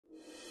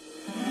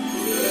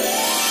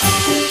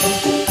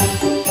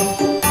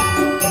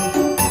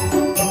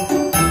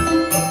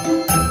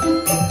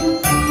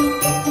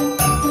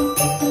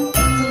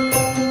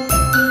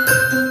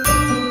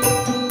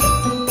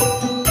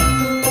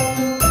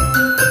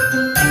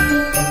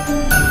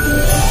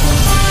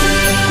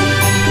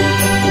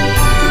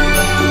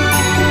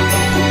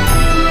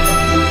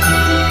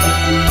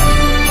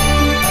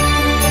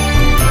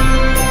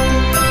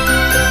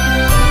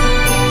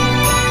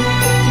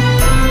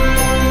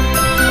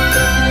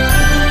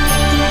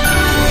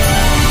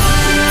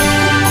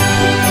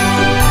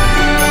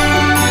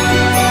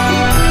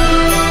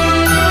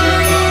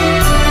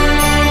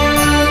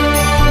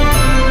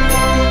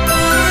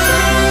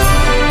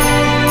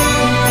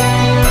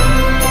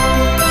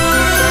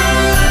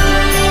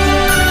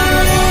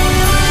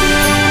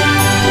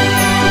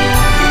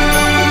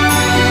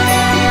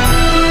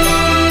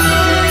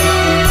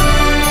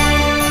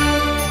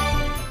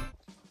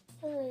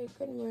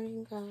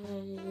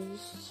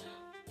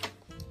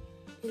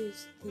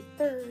is the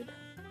 3rd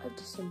of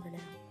December now.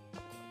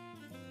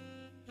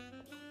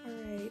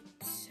 Alright,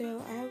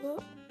 so I have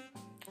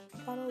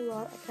got a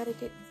lot I gotta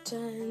get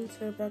done,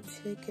 so I'm about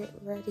to get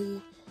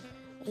ready.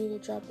 I need to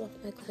drop off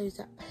my clothes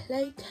at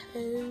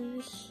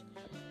Plato's.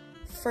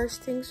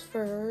 First things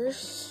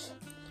first,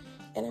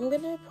 and I'm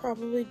gonna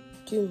probably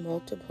do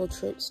multiple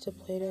trips to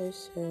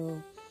Plato's,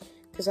 so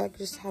because I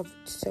just have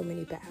so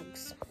many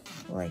bags.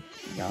 Like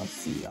y'all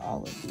see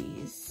all of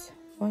these.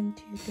 1,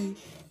 2, 3,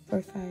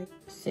 4, 5,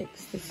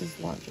 6. This is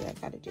laundry I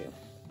gotta do.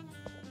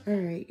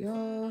 Alright,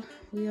 y'all,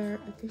 we are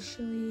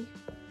officially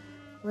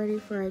ready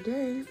for our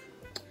day.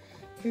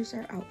 Here's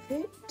our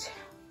outfit.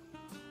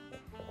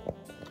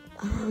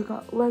 We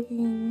got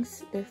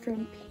leggings, they're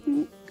from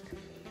Pink.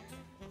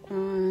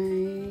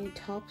 My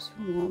tops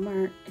from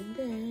Walmart, and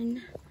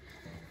then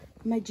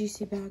my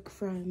juicy bag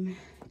from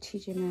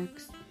TJ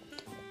Maxx,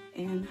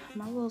 and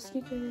my little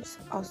sneakers,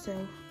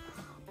 also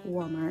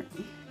Walmart.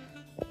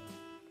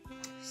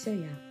 So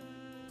yeah,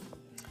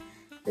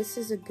 this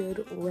is a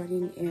good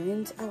running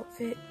errands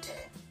outfit.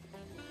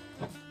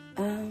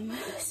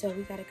 So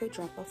we gotta go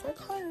drop off our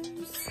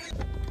clothes.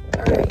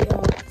 Alright,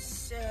 y'all,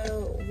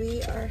 so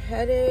we are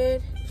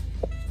headed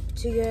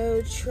to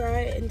go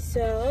try and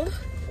sell.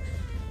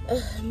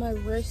 My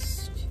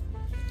wrist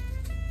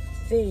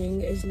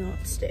thing is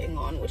not staying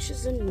on, which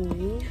is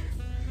annoying.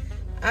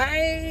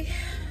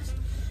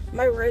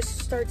 My wrist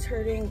starts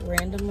hurting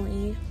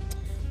randomly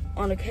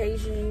on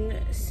occasion,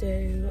 so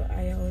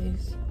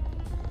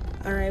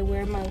I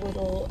wear my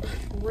little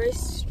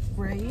wrist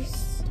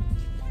brace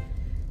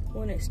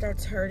when it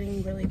starts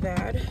hurting really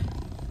bad,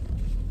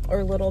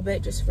 or a little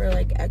bit, just for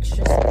like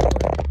extra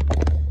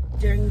support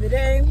during the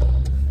day.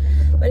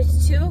 But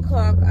it's 2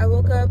 o'clock. I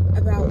woke up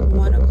about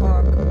 1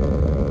 o'clock.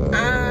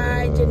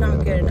 I did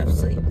not get enough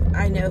sleep.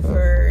 I know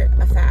for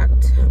a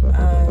fact.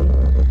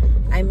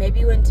 I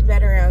maybe went to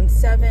bed around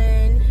 7,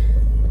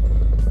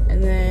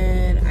 and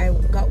then I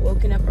got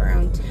woken up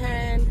around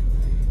 10,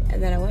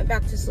 and then I went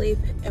back to sleep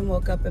and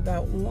woke up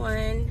about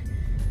 1.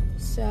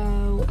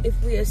 So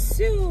if we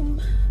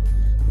assume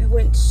we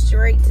went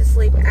straight to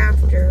sleep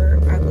after,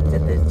 I looked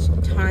at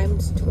the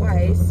times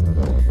twice,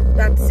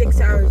 that's 6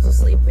 hours of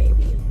sleep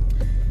maybe.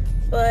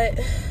 But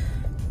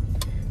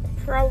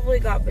probably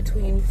got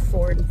between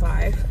 4 and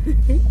 5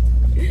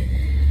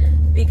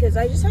 because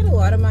I just had a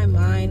lot on my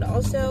mind.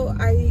 Also,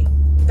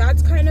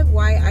 that's kind of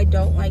why I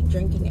don't like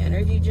drinking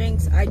energy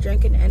drinks. I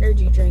drank an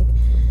energy drink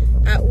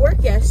at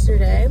work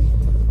yesterday,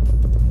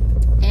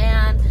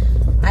 and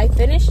I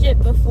finished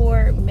it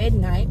before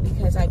midnight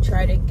because I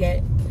try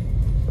to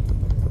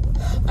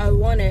I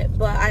want it,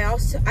 but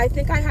I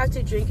think I have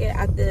to drink it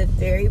at the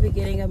very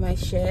beginning of my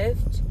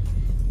shift,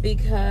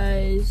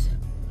 because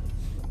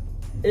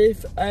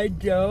if I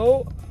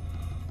don't,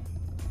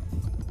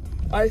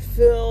 I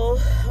feel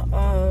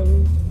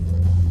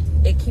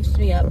it keeps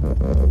me up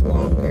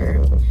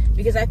longer,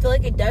 because I feel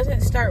like it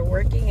doesn't start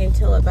working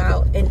until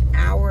about an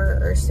hour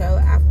or so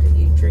after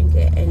you drink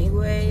it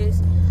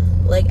anyways.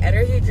 Like,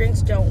 energy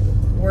drinks don't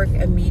work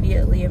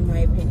immediately, in my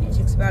opinion. It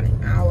takes about an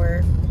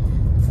hour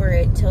for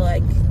it to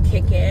like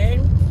kick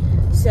in.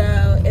 So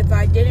if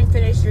I didn't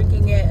finish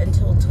drinking it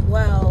until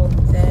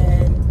 12,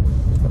 then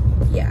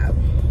yeah,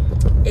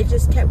 it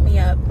just kept me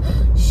up.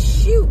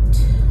 Shoot,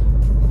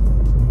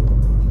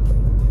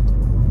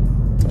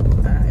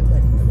 I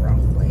went the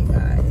wrong way,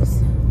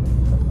 guys.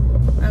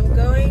 I'm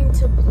going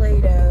to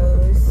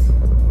Plato's,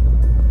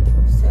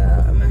 so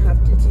I'm gonna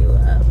have to do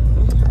a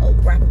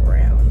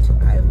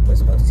wraparound. I was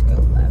supposed to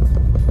go left.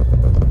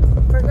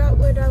 Forgot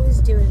what I was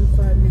doing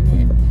for a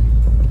minute.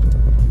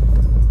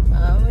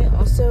 We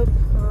also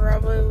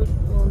probably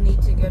will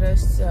need to get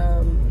us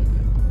some,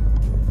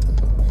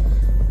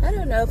 I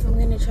don't know if I'm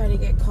gonna try to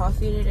get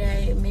coffee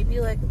today. Maybe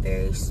like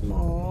very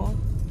small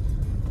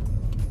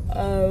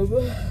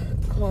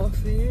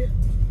coffee.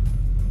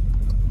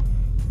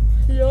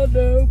 Y'all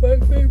know my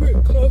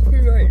favorite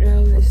coffee right now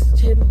is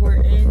Tim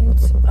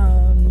Hortons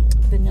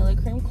vanilla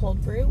cream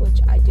cold brew,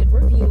 which I did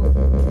review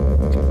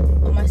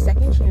on my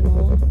second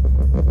channel,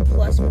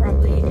 plus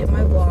probably in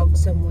my vlog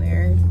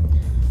somewhere.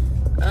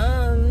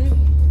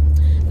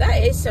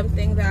 That is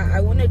something that I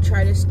want to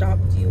try to stop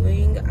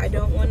doing. I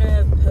don't want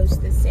to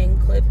post the same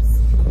clips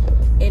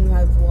in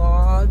my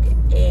vlog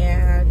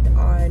and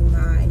on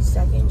my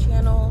second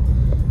channel.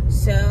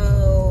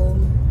 So,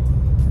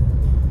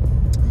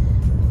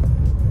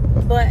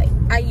 but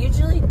I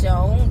usually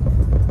don't.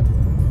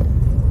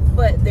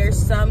 But there's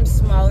some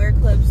smaller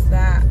clips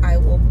that I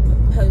will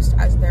post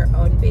as their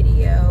own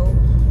video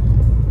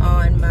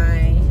on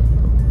my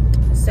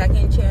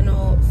second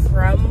channel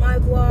from my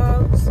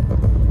vlogs.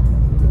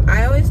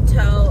 I always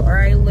tell, or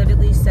I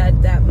literally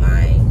said that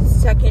my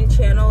second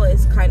channel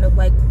is kind of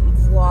like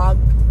vlog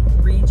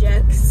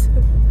rejects.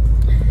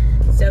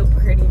 So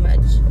pretty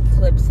much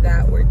clips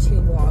that were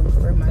too long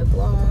for my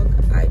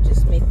vlog, I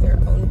just make their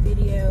own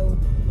video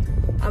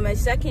on my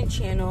second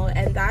channel,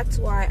 and that's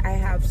why I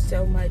have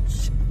so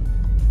much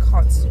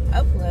constant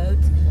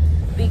uploads,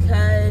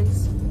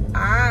 because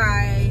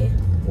I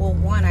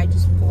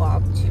just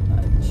vlog too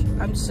much.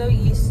 I'm so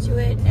used to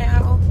it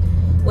now,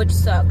 which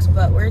sucks,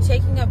 but we're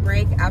taking a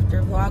break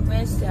after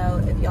Vlogmas.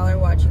 So if y'all are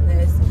watching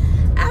this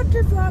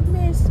after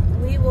Vlogmas,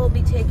 we will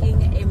be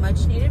taking a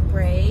much needed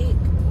break,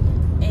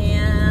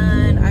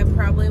 and I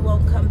probably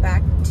won't come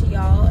back to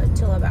y'all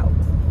until about,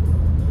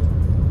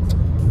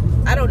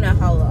 I don't know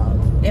how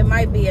long. It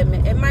might be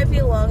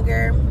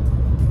longer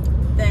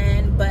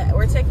than, but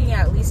we're taking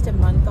at least a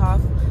month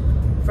off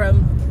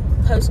from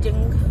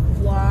posting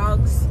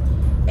vlogs,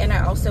 and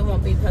I also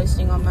won't be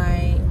posting on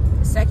my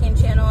second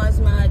channel as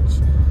much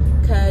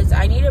because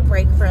I need a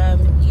break from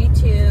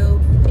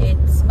YouTube.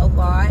 It's a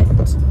lot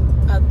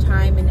of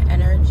time and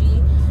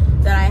energy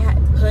that I had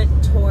put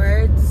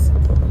towards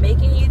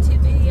making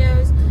YouTube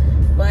videos,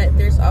 but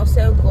there's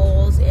also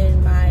goals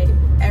in my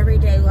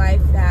everyday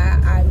life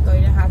that I'm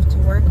going to have to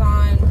work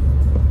on.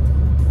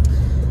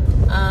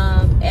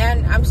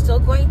 And I'm still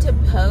going to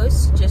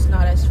post, just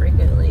not as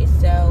frequently.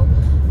 So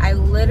I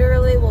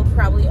literally will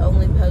probably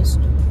only post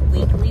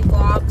weekly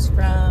vlogs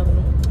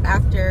from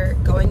after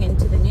going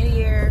into the new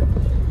year,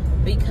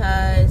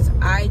 because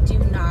I do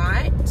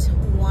not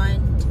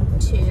want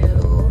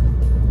to,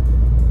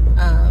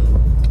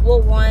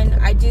 well, one,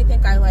 I do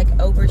think I like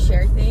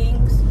overshare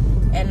things,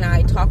 and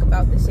I talk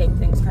about the same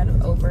things kind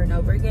of over and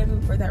over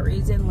again for that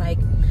reason. Like,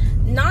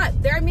 not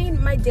there, I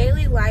mean, my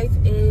daily life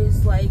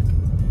is like,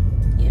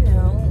 you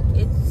know,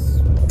 it's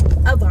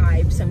a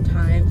vibe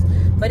sometimes,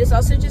 but it's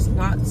also just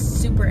not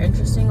super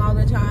interesting all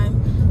the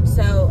time.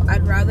 So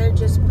I'd rather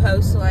just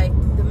post like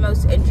the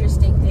most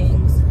interesting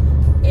things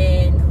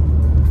in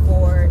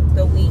for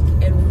the week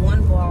in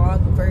one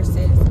vlog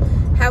versus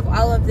have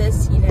all of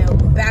this, you know,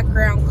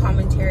 background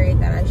commentary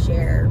that I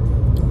share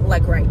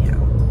like right now.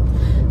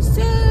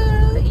 So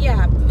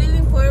yeah,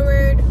 moving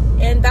forward,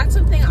 and that's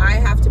something I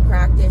have to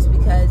practice,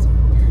 because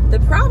the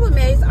problem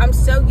is I'm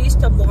so used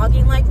to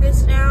vlogging like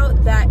this now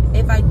that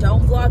if I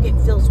don't vlog, it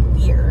feels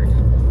weird.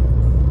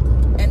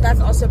 And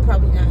that's also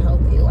probably not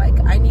healthy. Like,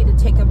 I need to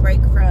take a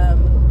break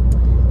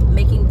from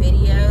making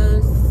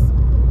videos,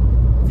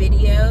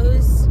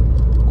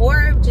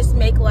 or just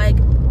make like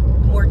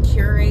more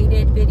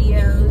curated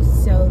videos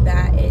so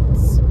that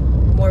it's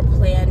more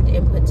planned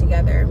and put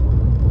together.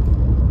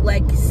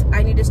 Like,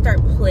 I need to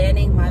start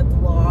planning my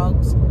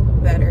vlogs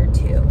better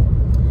too.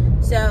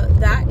 So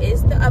that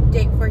is the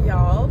update for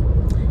y'all.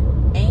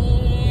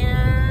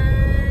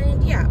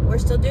 And yeah, we're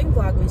still doing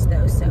Vlogmas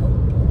though, so.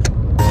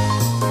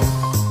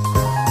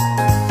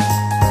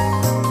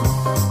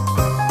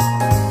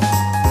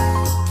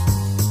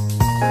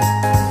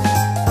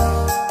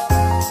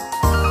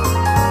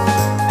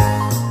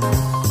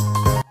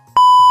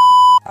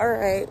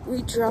 Alright,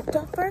 we dropped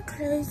off our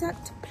clothes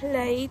at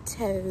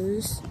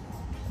Plato's.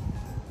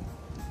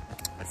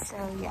 So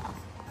yeah.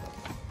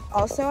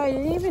 Also, I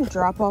didn't even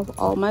drop off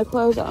all my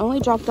clothes. I only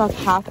dropped off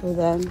half of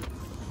them.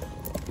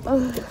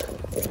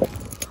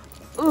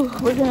 Ooh,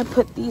 we're gonna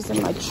put these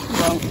in my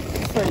trunk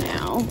for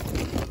now.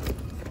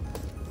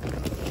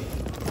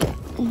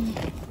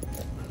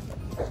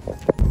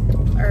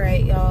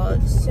 Alright, y'all.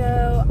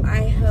 So,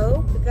 I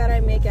hope that I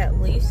make at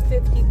least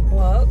 50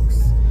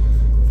 bucks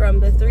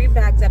from the 3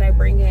 bags that I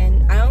bring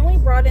in. I only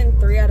brought in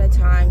 3 at a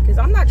time because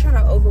I'm not trying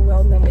to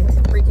overwhelm them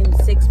with freaking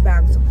 6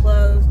 bags of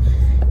clothes,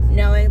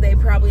 knowing they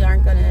probably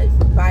aren't gonna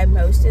buy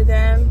most of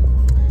them.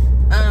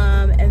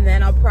 And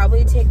then I'll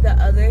probably take the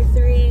other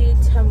 3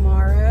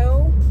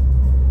 tomorrow.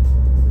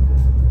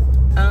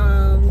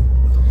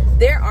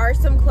 There are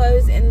some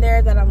clothes in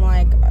there that I'm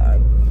like,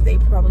 they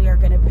probably are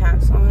gonna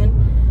pass on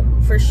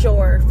for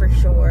sure,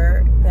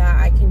 that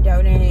I can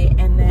donate.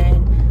 And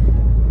then,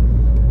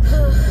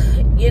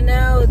 you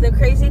know, the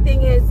crazy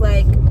thing is,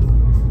 like,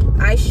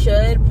 I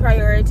should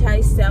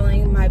prioritize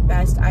selling my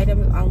best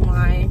items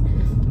online.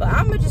 But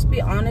I'm gonna just be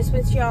honest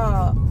with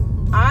y'all,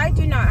 I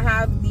do not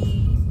have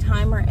the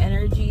time or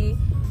energy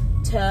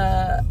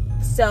to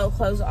sell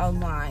clothes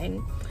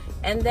online.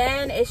 And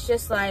then it's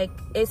just like,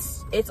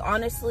 it's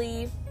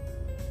honestly,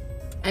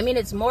 I mean,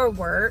 it's more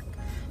work,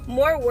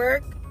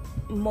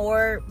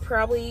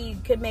 probably you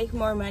could make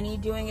more money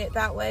doing it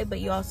that way, but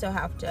you also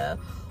have to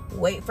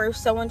wait for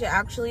someone to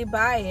actually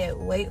buy it,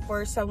 wait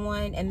for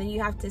someone, and then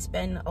you have to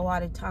spend a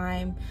lot of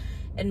time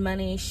and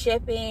money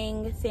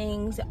shipping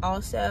things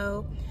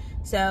also.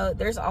 So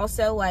there's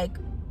also like,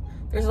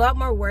 there's a lot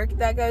more work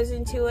that goes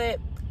into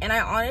it, and I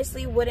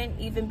honestly wouldn't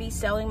even be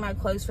selling my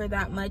clothes for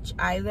that much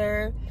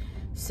either.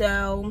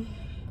 So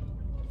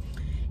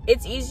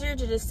it's easier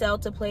to just sell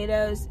to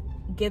Plato's,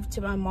 give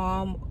to my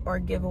mom, or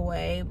give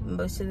away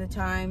most of the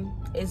time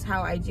is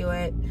how I do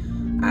it.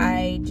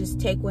 I just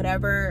take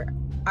whatever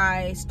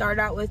I start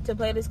out with to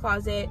Plato's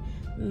Closet,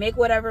 make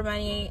whatever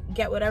money,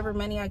 get whatever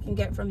money I can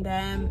get from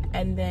them,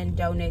 and then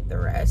donate the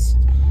rest.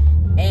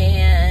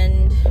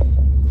 And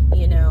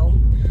you know,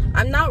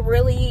 I'm not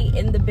really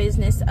in the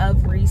business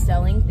of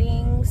reselling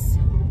things,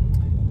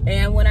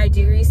 and when I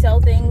do resell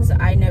things,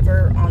 I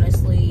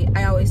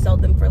always sell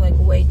them for like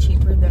way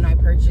cheaper than I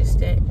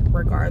purchased it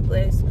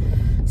regardless.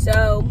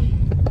 So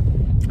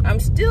I'm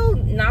still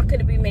not going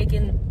to be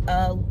making,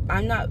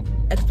 I'm not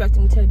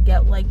expecting to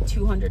get like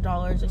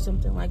 $200 or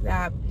something like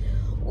that.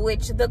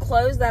 Which the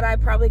clothes that I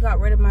probably got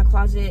rid of my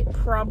closet,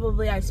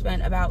 probably I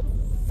spent about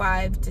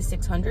 $500 to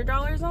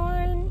 $600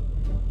 on.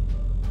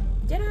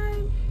 Did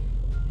I?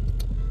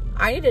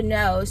 I need to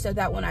know so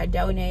that when I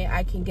donate,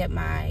 I can get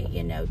my,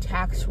 you know,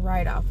 tax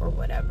write-off or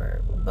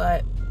whatever.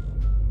 But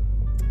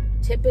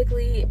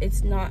typically,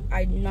 it's not,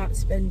 I'm not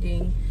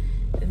spending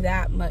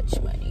that much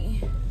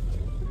money.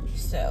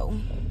 So,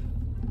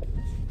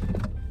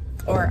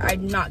 or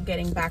I'm not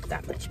getting back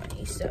that much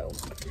money. So,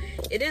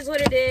 it is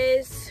what it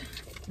is.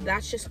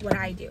 That's just what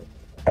I do.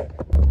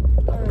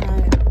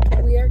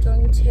 Alright, we are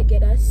going to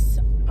get us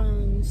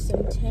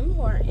some Tim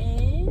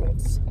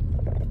Hortons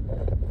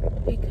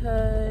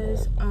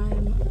because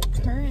I'm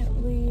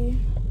currently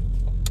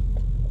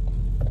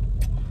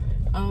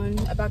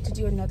about to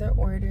do another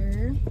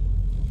order,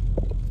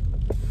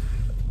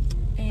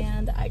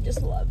 and I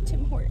just love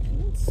Tim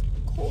Hortons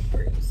cold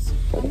brews.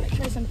 I'm gonna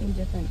try something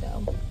different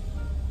though.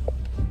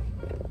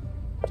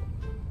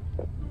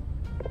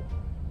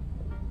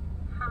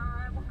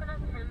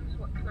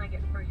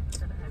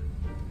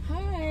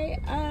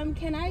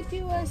 Can I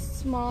do a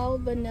small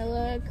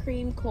vanilla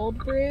cream cold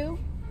brew?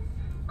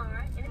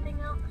 Alright, anything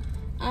else?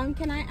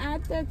 Can I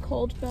add the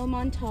cold foam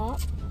on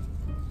top?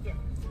 Yes.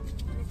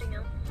 Anything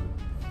else?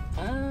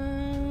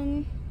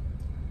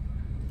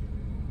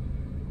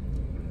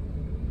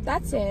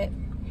 That's it.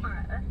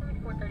 Alright, that's only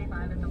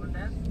 $4.35 in the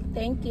window.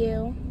 Thank you.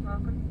 You're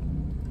welcome.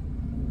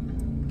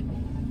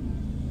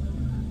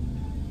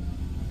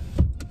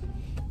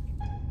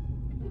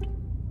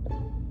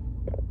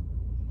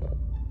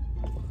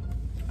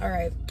 All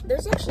right,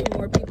 there's actually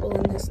more people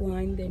in this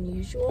line than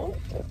usual.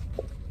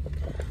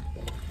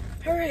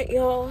 All right,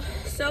 y'all,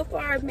 so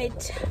far I've made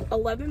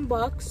 11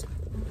 bucks.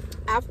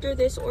 After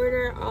this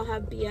order, I'll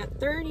have be at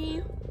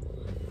 30.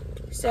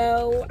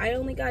 So I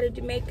only got to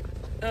do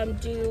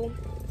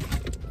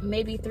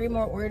maybe 3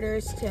 more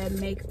orders to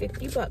make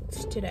 50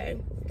 bucks today,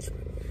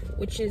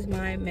 which is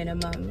my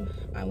minimum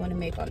I want to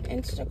make on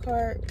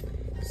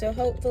Instacart. So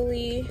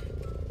hopefully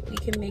we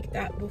can make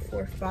that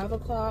before 5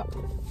 o'clock.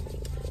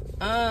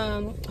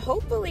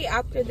 Hopefully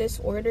after this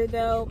order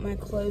though, my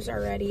clothes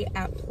are ready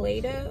at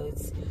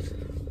Plato's,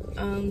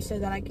 so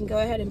that I can go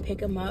ahead and pick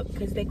them up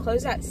because they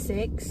close at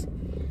 6.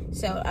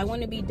 So I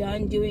want to be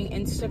done doing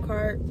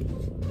Instacart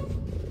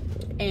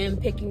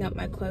and picking up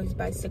my clothes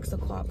by 6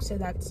 o'clock. So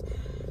that's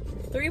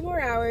 3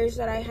 more hours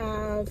that I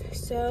have.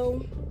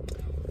 So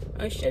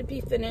I should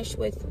be finished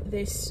with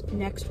this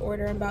next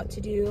order I'm about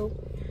to do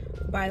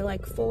by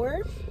like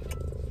 4.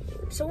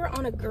 So we're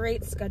on a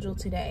great schedule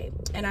today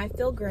and I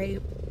feel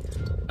great.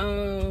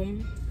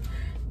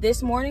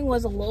 This morning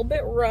was a little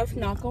bit rough,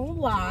 not gonna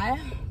lie,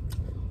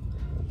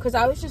 because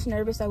I was just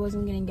nervous I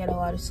wasn't gonna get a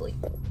lot of sleep.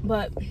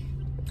 But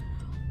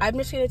I'm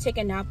just gonna take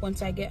a nap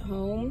once I get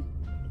home,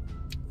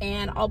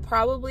 and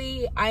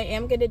I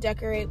am gonna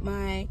decorate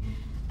my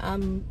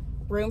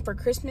room for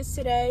Christmas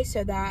today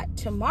so that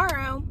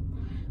tomorrow,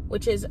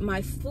 which is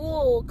my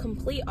full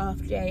complete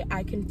off day,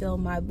 I can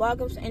film my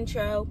VLOGMAS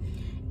intro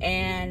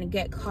and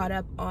get caught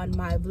up on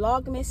my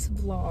VLOGMAS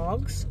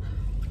vlogs.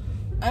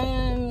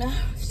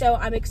 So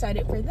I'm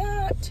excited for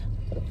that.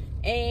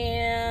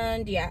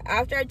 And yeah,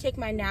 after I take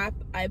my nap,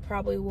 I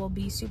probably will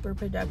be super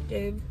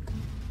productive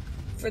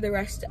for the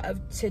rest of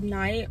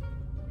tonight,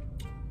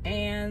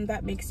 and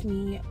that makes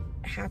me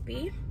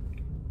happy.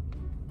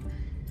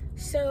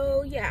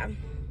 So yeah,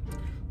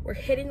 we're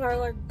hitting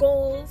all our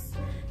goals,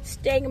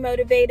 staying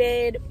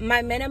motivated.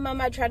 My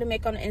minimum I try to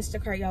make on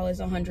Instacart, y'all, is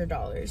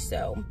 $100.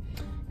 So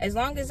as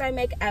long as I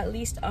make at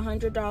least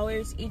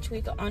 $100 each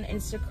week on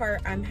Instacart,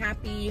 I'm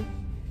happy.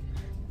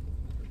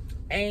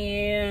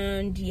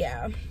 And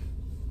yeah,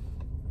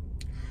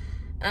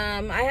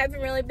 I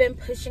haven't really been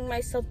pushing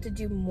myself to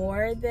do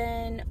more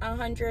than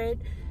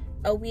 100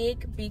 a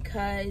week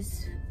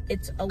because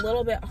it's a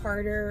little bit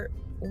harder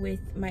with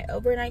my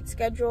overnight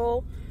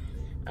schedule.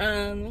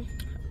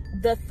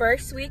 The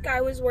first week I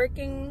was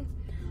working,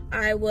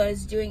 I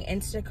was doing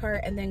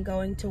Instacart and then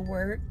going to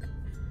work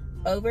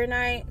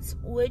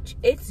overnights, which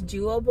it's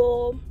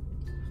doable.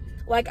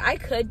 Like I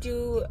could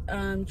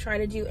try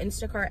to do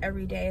Instacart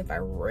every day if I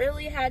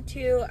really had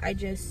to. I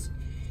just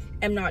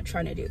am not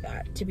trying to do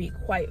that, to be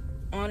quite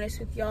honest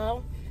with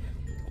y'all.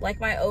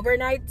 Like my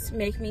overnights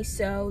make me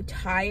so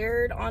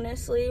tired,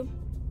 honestly.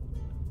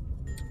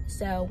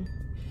 So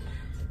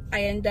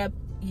I end up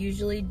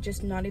usually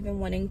just not even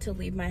wanting to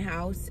leave my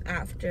house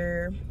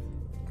after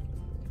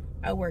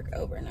I work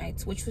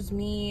overnights, which was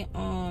me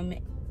on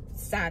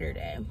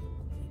Saturday.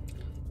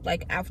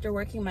 Like after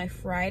working my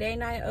Friday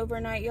night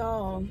overnight,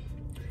 y'all,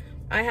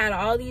 I had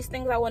all these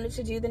things I wanted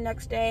to do the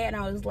next day, and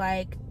I was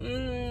like,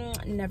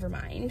 never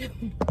mind.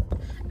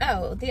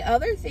 Oh, the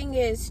other thing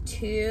is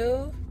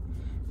too,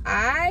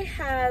 I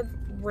have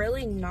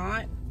really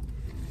not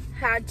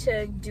had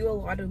to do a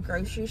lot of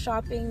grocery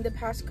shopping the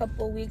past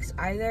couple of weeks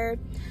either.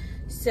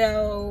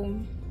 So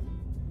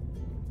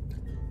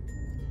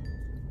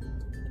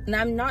And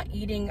I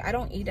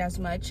don't eat as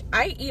much.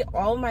 I eat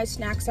all my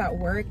snacks at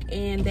work,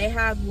 and they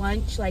have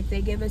lunch, like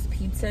they give us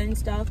pizza and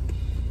stuff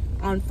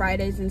on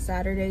Fridays and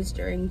Saturdays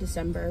during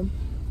December.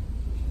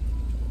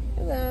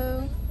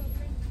 Hello.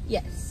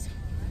 Yes.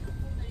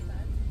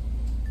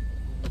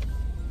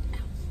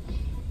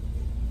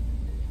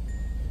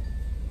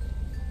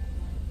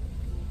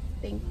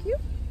 Thank you.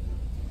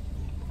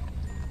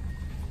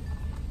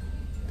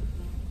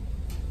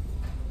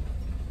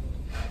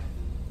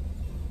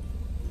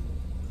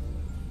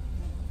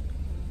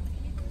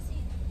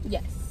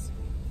 Yes.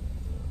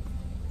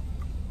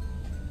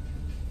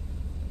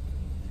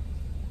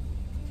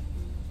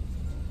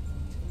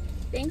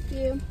 Thank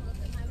you.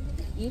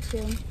 You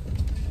too.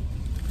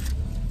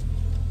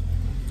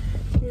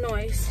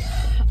 Noise.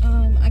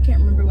 I can't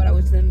remember what I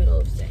was in the middle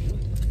of saying.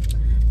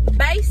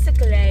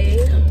 Basically,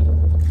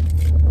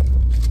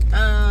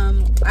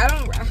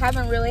 I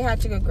haven't really had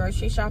to go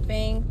grocery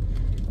shopping.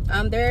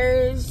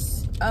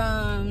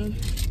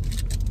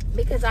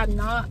 Because I'm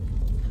not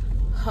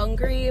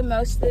hungry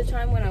most of the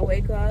time when I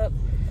wake up.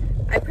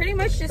 I pretty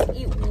much just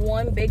eat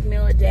one big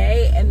meal a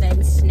day and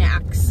then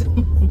snacks.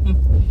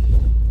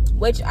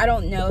 Which I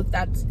don't know if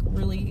that's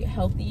really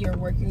healthy or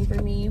working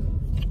for me.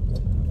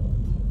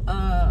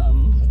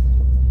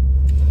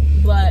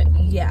 But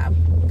yeah,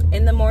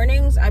 in the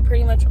mornings I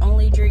pretty much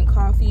only drink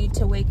coffee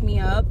to wake me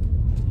up,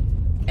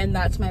 and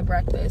that's my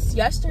breakfast.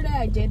 Yesterday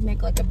I did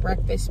make like a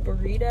breakfast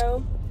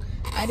burrito.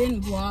 I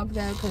didn't vlog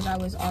though because I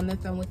was on the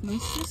phone with my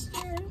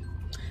sister,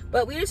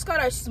 but we just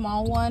got a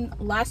small one.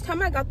 Last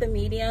time I got the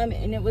medium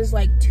and it was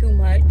like too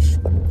much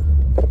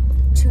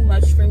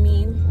for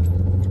me,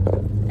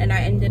 and I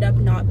ended up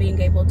not being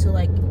able to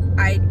it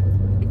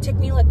took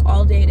me like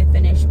all day to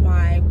finish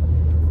my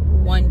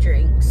one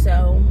drink.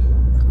 So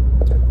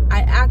I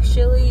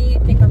actually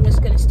think I'm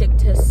just gonna stick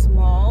to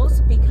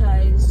smalls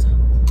because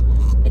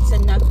it's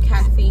enough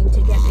caffeine to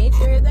get me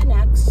through the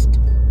next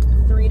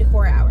 3 to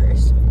 4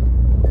 hours.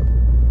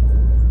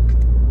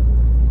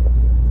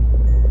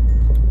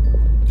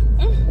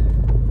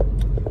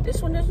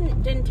 This one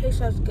didn't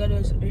taste as good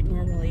as it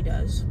normally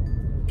does.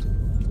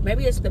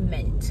 Maybe it's the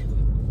mint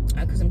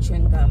because I'm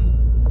chewing gum.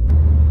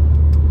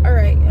 All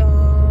right,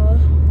 y'all.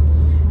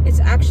 It's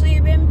actually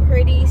been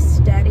pretty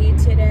steady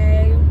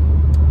today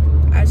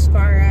as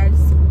far as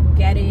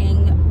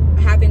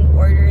having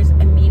orders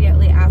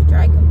immediately after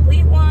I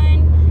complete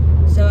one.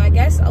 So I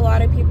guess a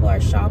lot of people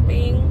are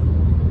shopping.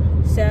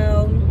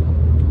 So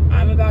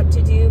I'm about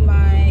to do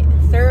my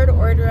 3rd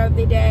order of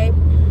the day.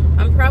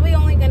 I'm probably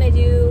only gonna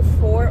do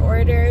 4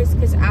 orders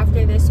because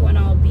after this one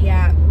I'll be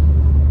at,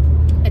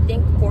 I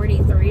think,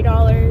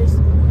 $43.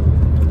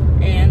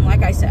 And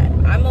like I said,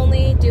 I'm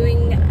only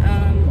doing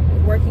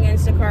working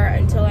Instacart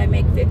until I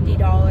make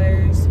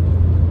 $50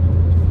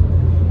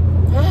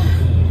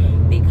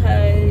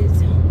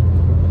 because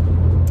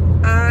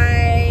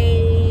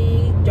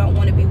I don't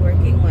want to be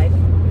working like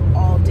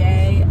all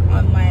day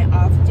on my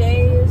off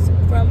days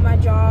from my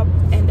job,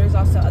 and there's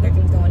also other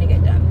things I want to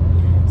get done.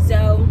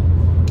 So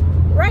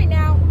right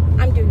now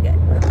I'm doing good.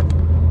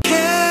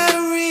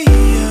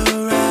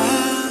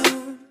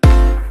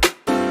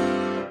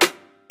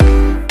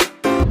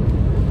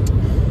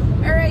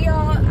 Alright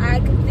y'all, I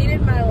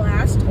completed my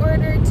last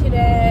order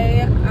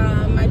today.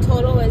 My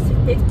total was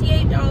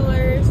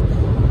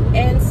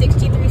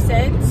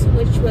 $58.63,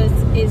 which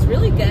is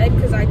really good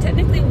because I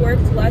technically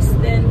worked less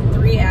than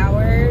 3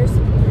 hours.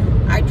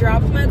 I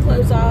dropped my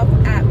clothes off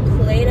at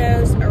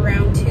Plato's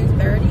around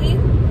 2:30,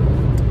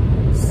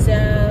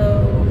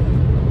 so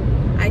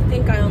I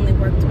think I only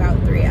worked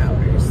about 3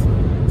 hours.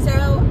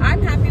 So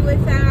I'm happy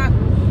with that.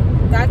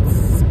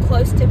 That's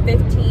close to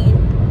 15.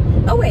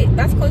 Oh wait,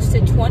 that's close to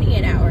 20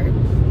 an hour.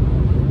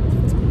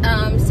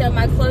 So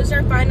my clothes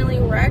are finally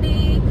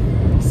ready.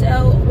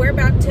 So we're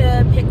about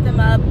to pick them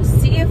up,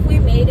 see if we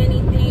made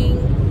anything.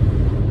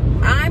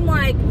 I'm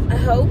like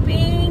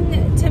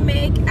hoping to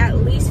make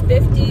at least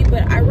 50,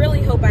 but I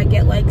really hope I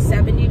get like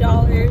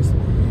 $70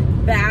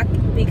 back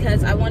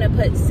because I want to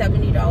put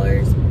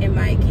 $70 in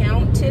my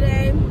account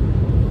today.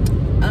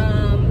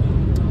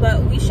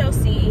 But we shall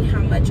see how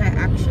much I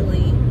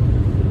actually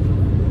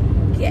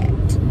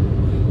get.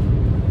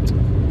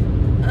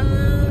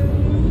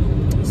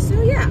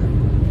 So yeah,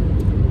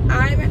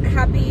 I'm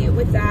happy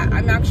with that.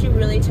 I'm actually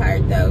really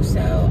tired though,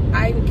 so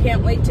I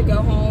can't wait to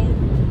go home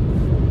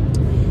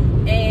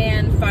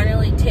and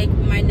finally take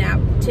my nap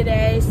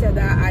today so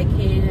that I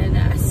can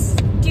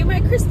do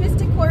my Christmas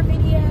decor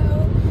video.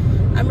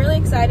 I'm really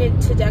excited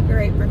to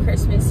decorate for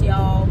Christmas,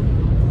 y'all.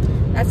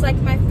 That's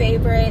like my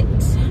favorite.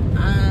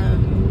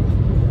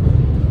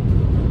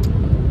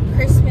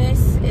 Christmas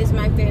is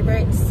my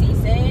favorite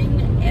season,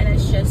 and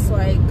it's just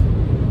like,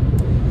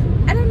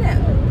 I don't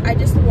know, I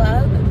just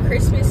love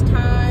Christmas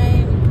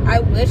time. I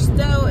wish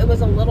though it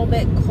was a little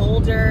bit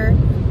colder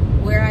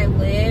where I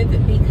live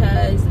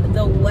because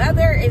the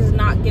weather is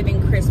not giving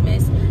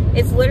Christmas.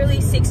 It's literally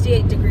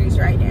 68 degrees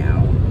right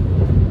now,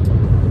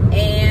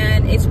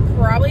 and it's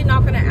probably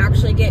not going to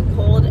actually get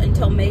cold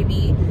until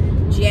maybe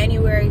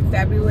January,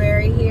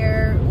 February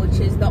here, which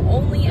is the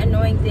only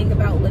annoying thing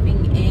about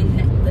living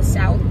in the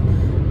South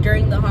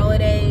during the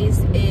holidays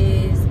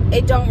is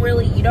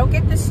you don't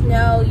get the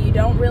snow. You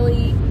don't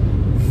really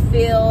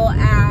feel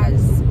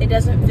it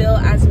doesn't feel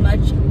as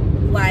much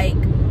like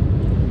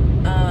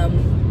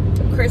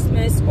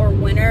Christmas or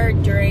winter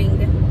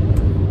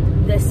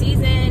during the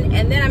season.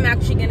 And then I'm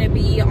actually going to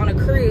be on a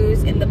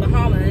cruise in the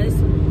Bahamas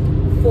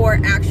for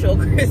actual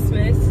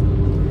Christmas,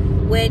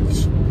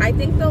 which I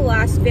think the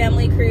last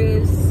family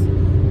cruise,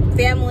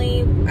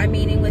 I'm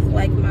meaning with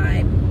like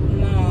my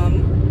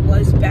mom,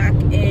 was back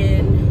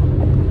in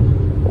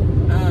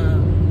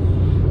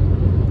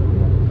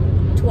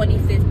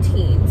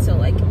 2015, so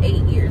like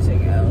 8 years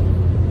ago.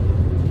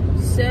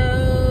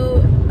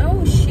 So,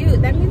 oh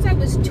shoot, that means I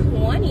was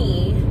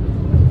 20.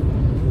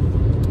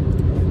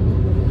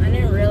 I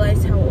didn't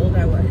realize how old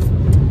I was.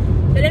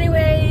 But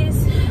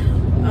anyways,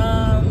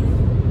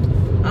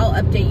 I'll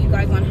update you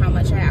guys on how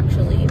much I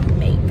actually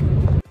make.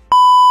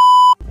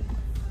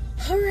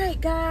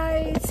 Alright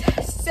guys,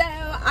 so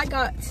I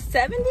got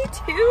 $72.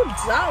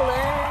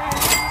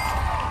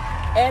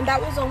 And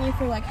that was only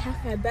for like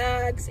half my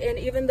bags. And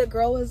even the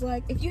girl was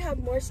like, if you have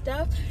more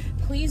stuff,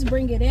 please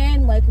bring it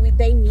in. Like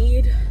they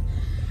need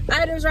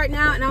items right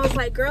now. And I was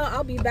like, girl,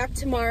 I'll be back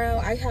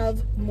tomorrow. I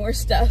have more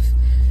stuff.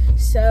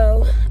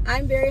 So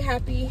I'm very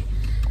happy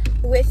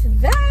with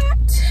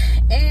that.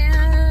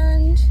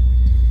 And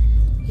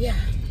yeah,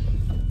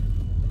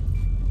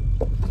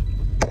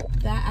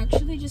 that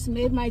actually just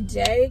made my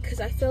day,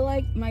 because I feel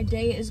like my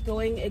day is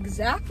going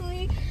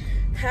exactly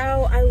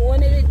how I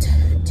wanted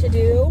it to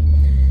do.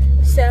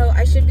 So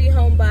I should be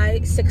home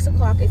by 6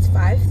 o'clock. It's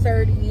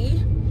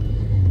 5:30,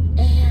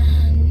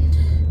 and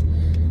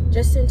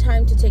just in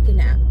time to take a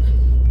nap.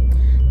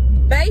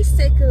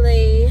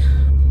 Basically,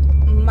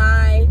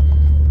 my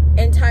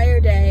entire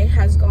day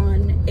has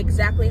gone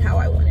exactly how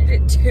I wanted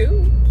it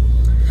to.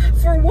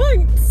 For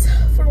once,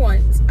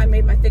 I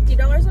made my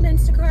 $50 on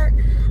Instacart.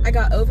 I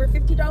got over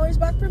 $50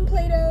 back from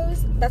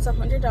Plato's. That's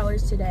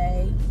 $100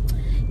 today.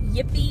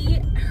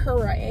 Yippee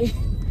hooray.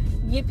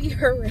 Yippee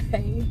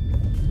hooray.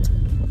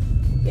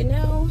 You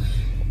know,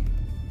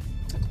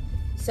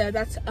 so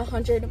that's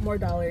 $100 more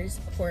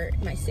for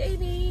my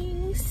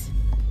savings,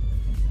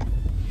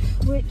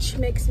 which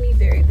makes me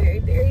very, very,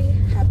 very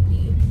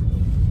happy.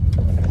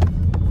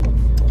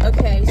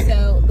 Okay,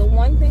 so the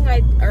one thing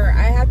I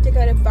have to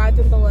go to Five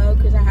and Below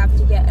because I have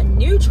to get a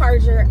new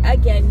charger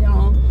again,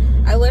 y'all.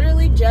 I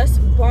literally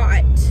just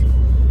bought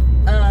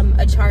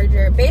a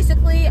charger.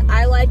 Basically,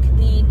 I like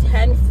the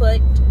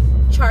 10-foot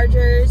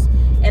chargers,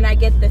 and I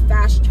get the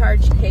fast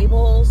charge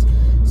cables.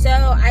 So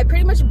I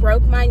pretty much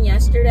broke mine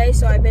yesterday,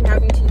 so I've been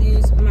having to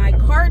use my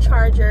car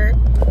charger,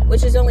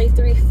 which is only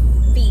 3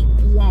 feet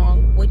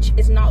long, which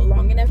is not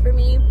long enough for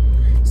me.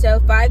 So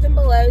Five and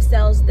Below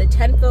sells the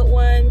 10-foot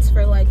ones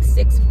for like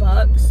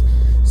 $6.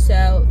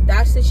 So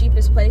that's the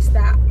cheapest place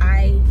that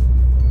I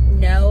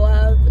know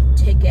of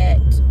to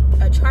get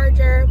a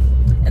charger.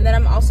 And then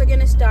I'm also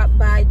gonna stop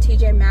by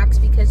TJ Maxx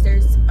because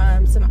there's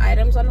some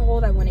items on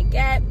hold I want to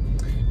get.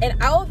 And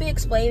I will be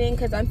explaining,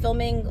 because I'm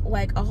filming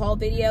like a haul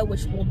video,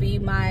 which will be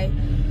my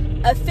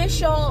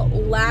official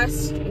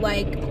last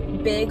like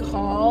big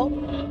haul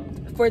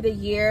for the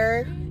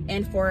year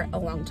and for a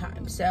long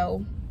time.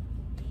 So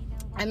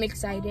I'm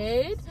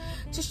excited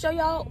to show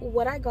y'all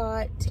what I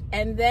got.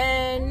 And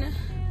then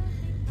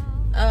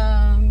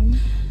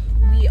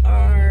we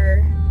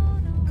are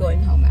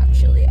going home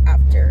actually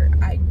after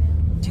I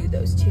do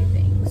those two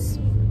things.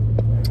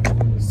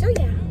 So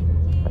yeah.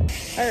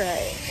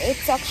 Alright,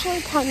 it's actually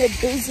kind of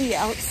busy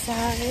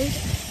outside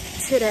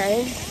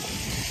today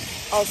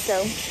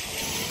also.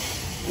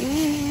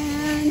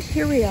 And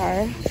here we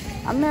are.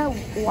 I'm gonna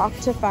walk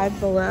to Five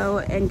Below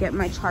and get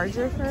my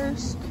charger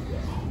first,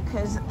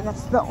 because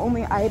that's the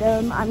only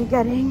item I'm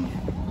getting.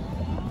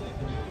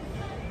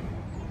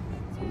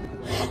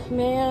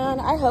 Man,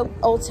 I hope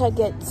Ulta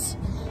gets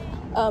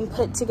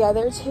put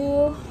together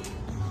too.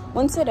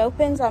 Once it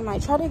opens, I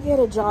might try to get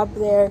a job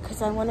there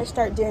because I want to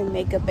start doing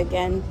makeup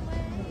again.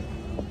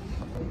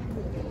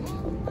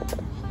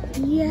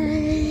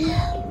 Yay.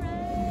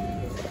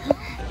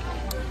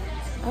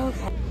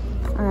 Okay.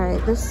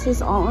 Alright, this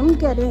is all I'm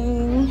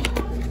getting.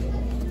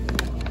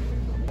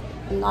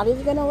 I'm not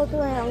even gonna look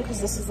around because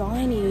this is all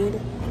I need.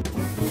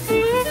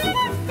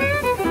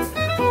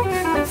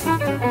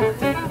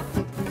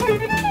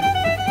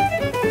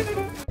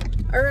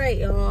 Alright,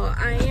 y'all.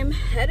 I am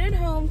headed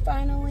home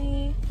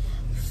finally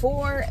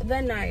for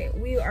the night.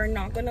 We are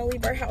not gonna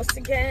leave our house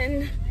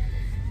again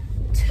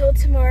till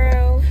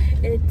tomorrow.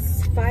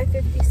 It's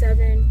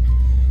 5:57.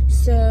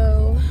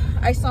 So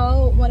I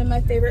saw one of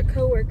my favorite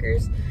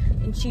co-workers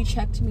and she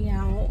checked me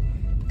out.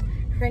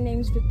 Her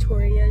name's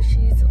Victoria.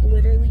 She's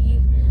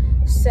literally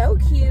so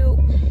cute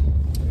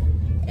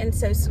and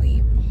so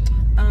sweet.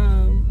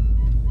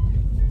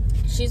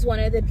 She's one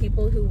of the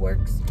people who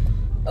works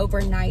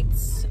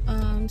overnights.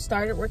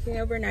 Started working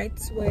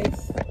overnights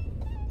with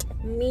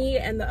me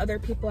and the other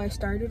people I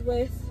started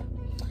with.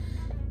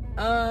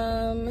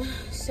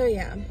 So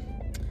yeah,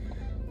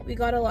 we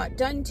got a lot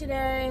done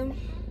today.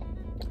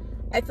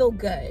 I feel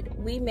good.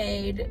 We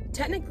made,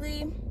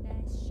 technically,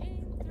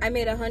 I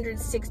made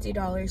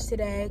 $160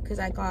 today because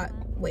I got,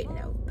 wait,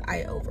 no,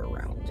 I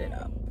over-rounded it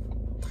up.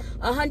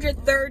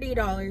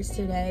 $130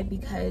 today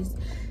because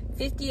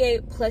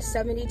 58 plus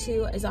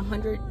 72 is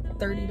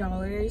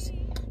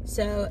 $130.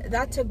 So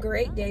that's a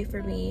great day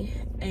for me,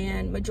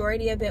 and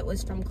majority of it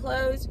was from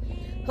clothes.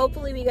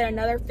 Hopefully we get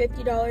another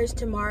 $50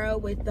 tomorrow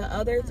with the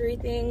other 3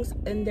 things,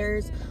 and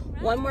there's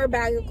one more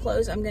bag of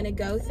clothes I'm gonna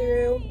go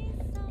through,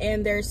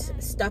 and there's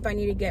stuff I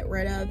need to get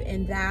rid of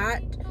in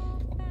that.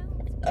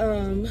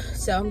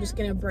 So I'm just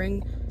gonna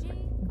bring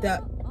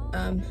the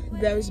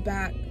those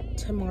back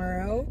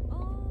tomorrow,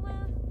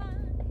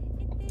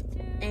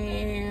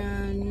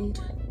 and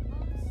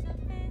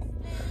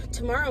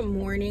tomorrow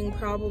morning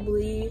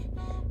probably,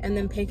 and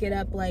then pick it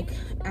up like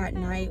at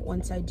night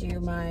once I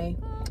do my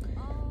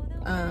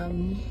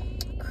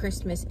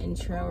Christmas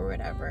intro or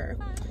whatever.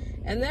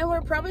 And then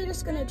we're probably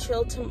just gonna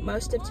chill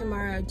most of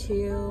tomorrow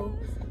too.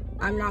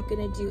 I'm not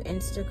gonna do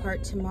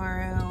Instacart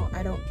tomorrow,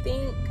 I don't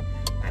think.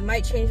 I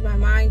might change my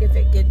mind if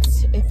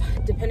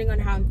depending on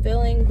how I'm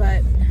feeling,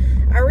 but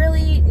I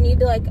really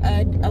need like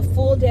a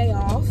full day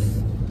off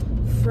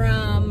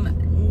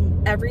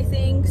from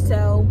everything.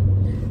 So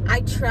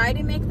I try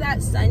to make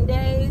that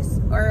Sundays,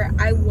 or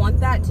I want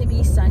that to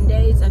be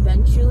Sundays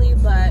eventually,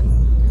 but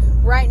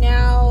right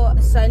now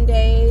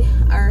Sundays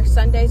are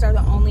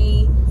the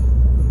only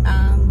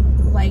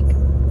like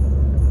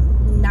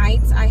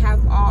nights I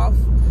have off.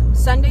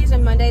 Sundays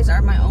and Mondays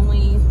are my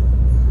only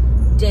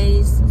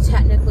days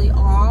technically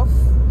off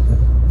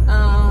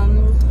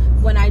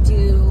when I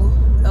do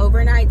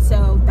overnight.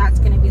 So that's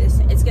gonna be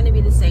it's gonna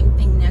be the same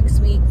thing next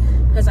week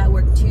because I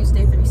work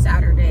Tuesday through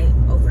Saturday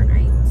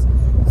overnight.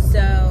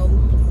 So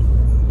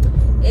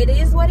it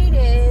is what it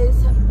is,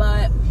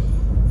 but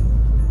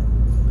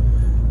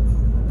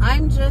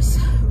I'm just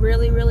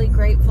really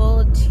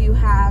grateful to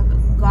have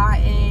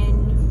gotten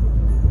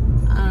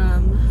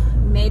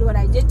made what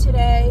I did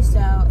today. So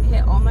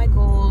hit all my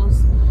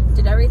goals,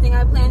 did everything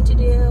I planned to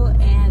do,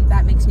 and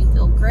that makes me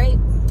feel great.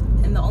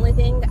 And the only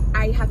thing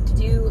I have to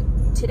do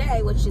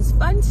today, which is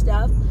fun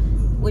stuff,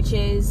 which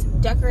is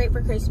decorate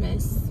for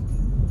Christmas.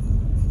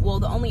 Well,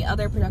 the only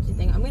other productive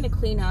thing, I'm gonna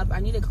clean up. I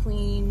need to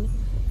clean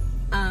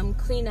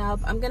up.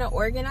 I'm gonna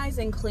organize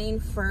and clean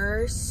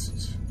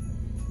first,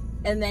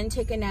 and then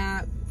take a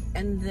nap,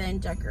 and then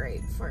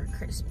decorate for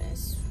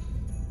Christmas.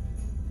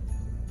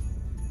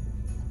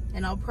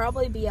 And I'll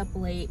probably be up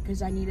late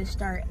because I need to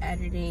start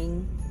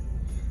editing.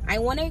 I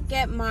want to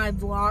get my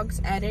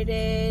vlogs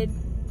edited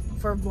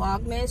for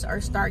VLOGMAS, or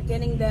start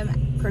getting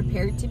them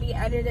prepared to be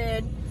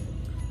edited.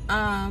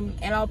 And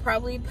I'll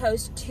probably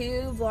post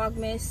 2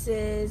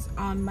 VLOGMASes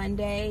on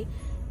Monday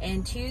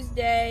and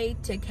Tuesday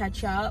to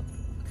catch up,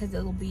 because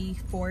it'll be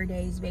 4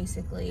 days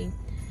basically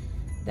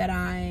that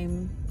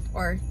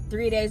or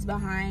 3 days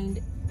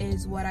behind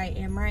is what I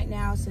am right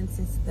now, since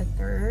it's the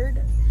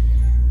 3rd.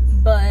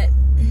 But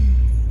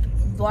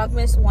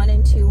VLOGMAS 1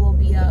 and 2 will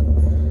be up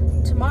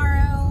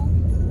tomorrow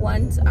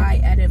once I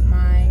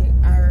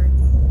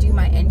do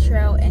my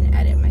intro and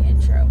edit my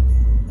intro.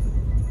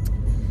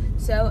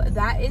 So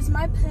that is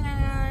my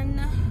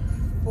plan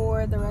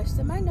for the rest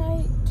of my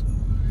night.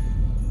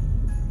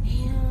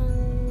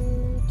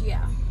 And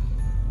yeah,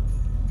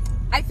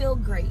 I feel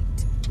great.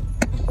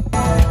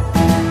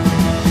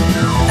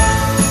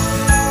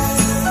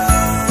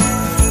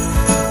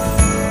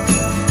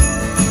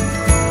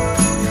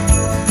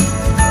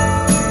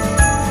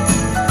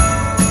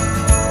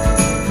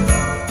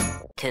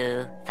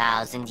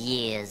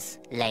 Years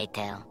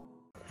later.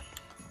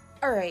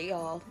 All right,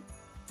 y'all.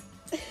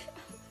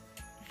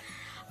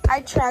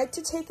 I tried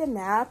to take a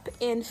nap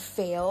and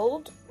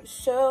failed,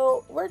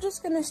 so we're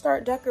just gonna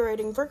start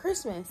decorating for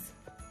Christmas.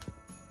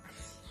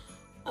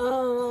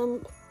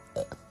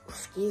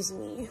 Excuse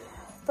me.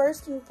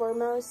 First and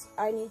foremost,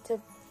 I need to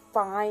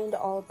find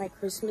all of my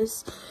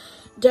Christmas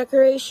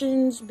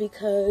decorations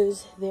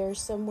because they're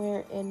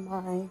somewhere in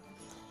my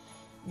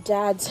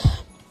dad's,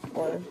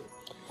 or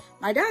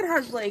my dad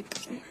has like,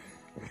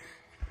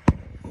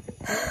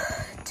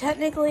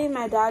 technically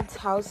my dad's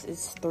house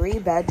is 3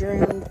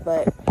 bedrooms,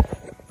 but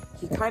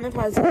he kind of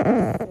has a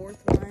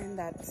 4th one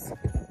that's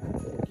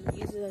he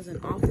uses as an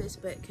office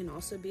but can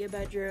also be a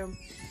bedroom.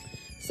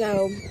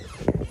 So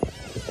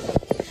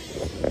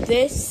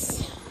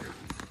this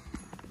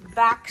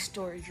back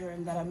storage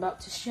room that I'm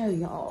about to show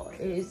y'all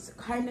is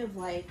kind of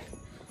like,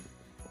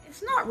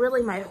 it's not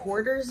really my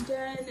hoarder's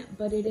den,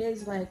 but it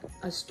is like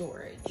a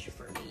storage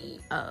for me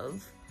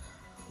of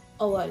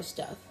a lot of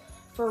stuff.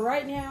 For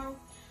right now,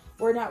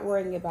 we're not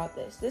worrying about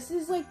this. This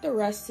is like the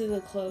rest of the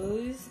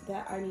clothes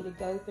that I need to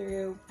go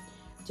through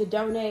to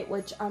donate,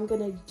 which I'm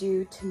gonna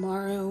do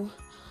tomorrow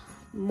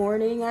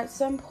morning at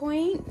some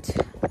point.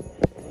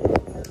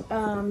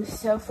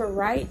 So for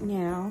right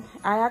now,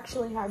 I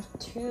actually have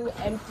 2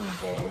 empty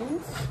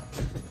bins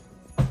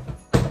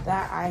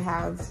that I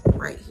have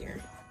right here.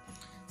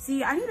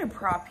 See, I need a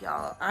prop,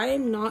 y'all. I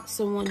am not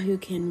someone who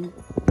can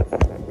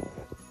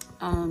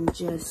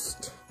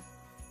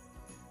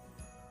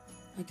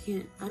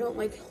I don't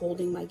like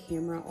holding my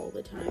camera all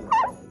the time.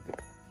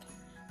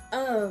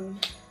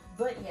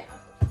 But yeah.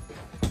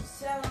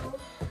 So,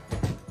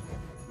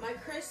 my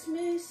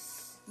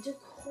Christmas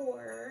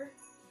decor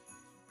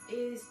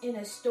is in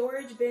a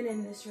storage bin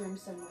in this room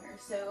somewhere.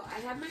 So, I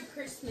have my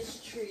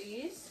Christmas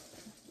trees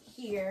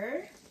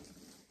here.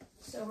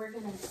 So, we're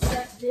gonna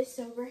set this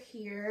over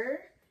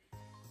here.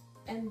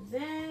 And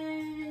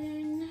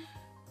then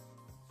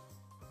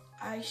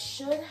I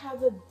should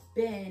have a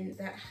bin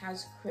that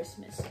has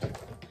Christmas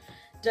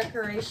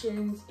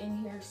decorations in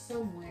here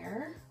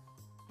somewhere.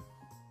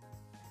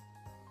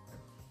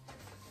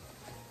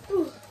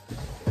 Whew.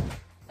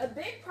 A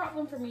big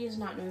problem for me is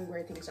not knowing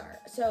where things are.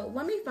 So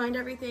let me find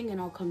everything and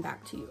I'll come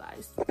back to you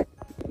guys.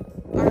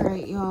 All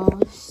right,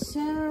 y'all.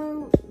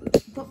 So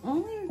the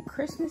only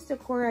Christmas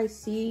decor I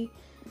see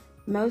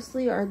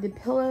mostly are the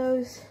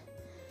pillows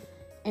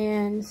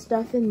and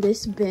stuff in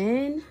this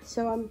bin.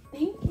 So I'm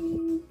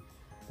thinking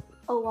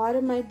a lot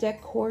of my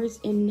decor's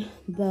in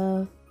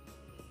the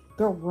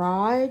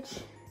garage,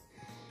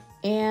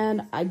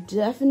 and I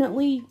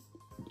definitely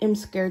am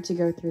scared to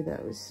go through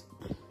those.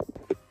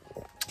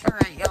 All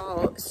right,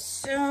 y'all.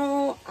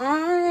 So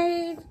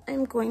I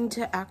am going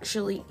to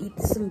actually eat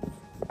some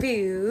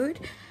food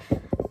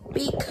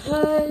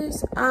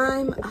because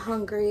I'm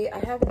hungry. I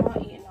have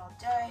not eaten all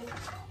day.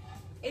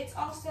 It's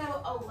also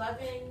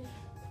 11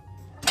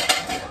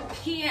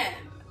 p.m.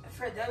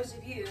 for those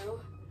of you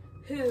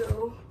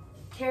who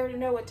care to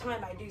know what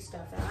time I do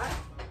stuff at.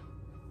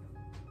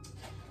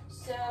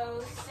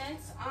 So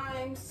since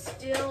I'm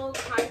still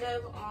kind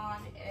of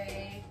on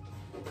a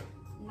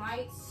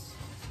nights,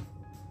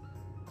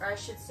 or I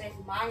should say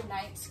my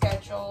night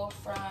schedule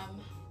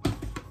from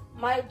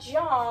my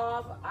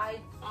job, I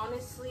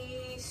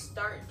honestly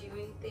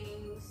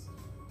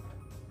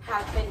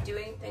have been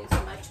doing things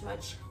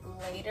much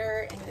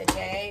later in the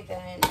day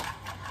than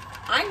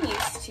I'm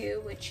used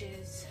to, which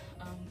is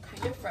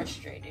kind of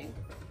frustrating.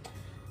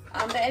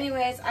 But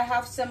anyways, I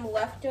have some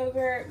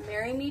leftover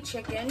Marry Me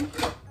chicken.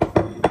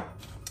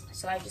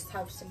 So I just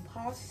have some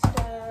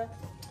pasta.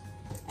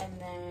 And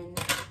then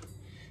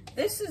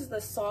this is the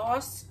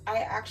sauce. I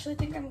actually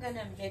think I'm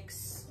gonna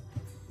mix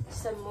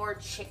some more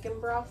chicken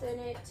broth in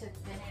it to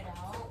thin it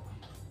out,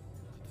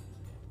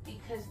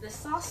 because the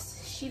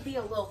sauce should be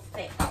a little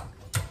thick.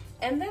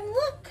 And then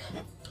look,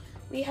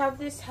 we have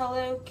this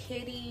Hello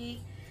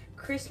Kitty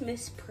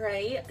Christmas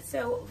spray.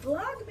 So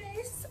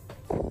Vlogmas,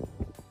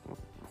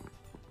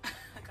 I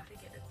gotta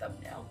get a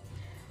thumbnail,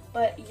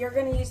 but you're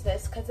gonna use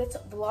this because it's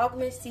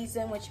Vlogmas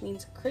season, which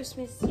means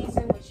Christmas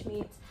season, which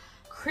means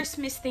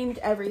Christmas themed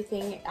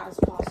everything as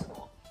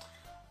possible.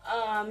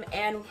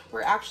 And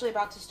we're actually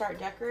about to start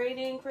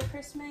decorating for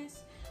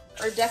Christmas,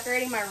 or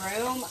decorating my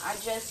room. I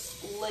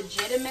just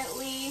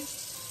legitimately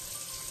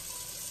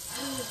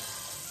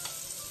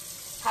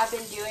have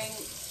been doing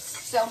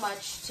so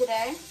much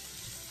today.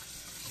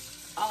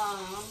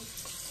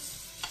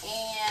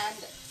 And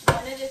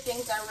one of the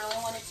things I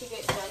really wanted to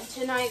get done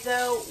tonight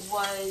though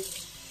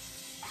was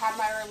have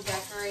my room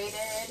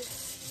decorated,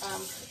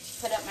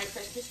 put up my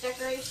Christmas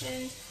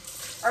decorations,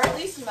 or at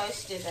least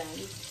most of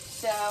them.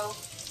 So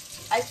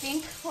I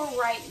think for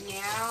right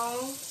now,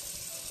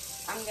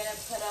 I'm gonna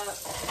put up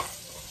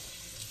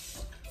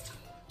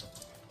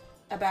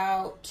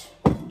about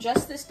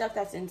just the stuff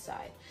that's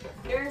inside.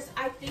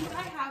 I think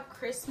I have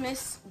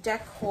Christmas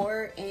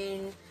decor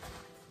in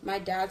my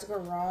dad's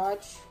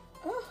garage.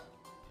 Oh,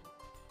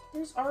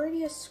 there's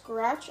already a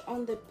scratch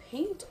on the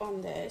paint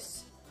on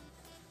this.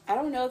 I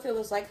don't know if it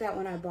was like that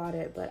when I bought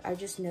it, but I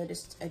just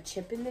noticed a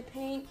chip in the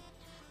paint.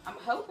 I'm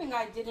hoping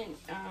I didn't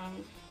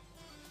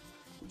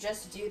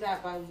just do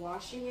that by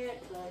washing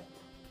it, but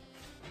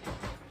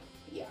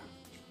yeah.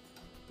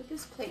 But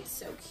this plate's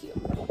so cute.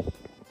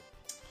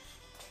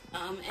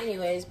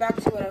 Anyways, back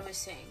to what I was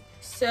saying.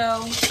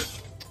 So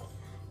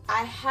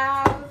I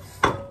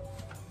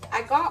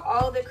got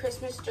all the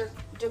Christmas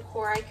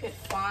decor I could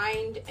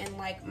find in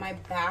like my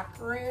back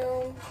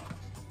room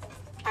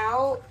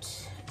out.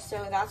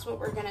 So that's what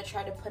we're gonna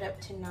try to put up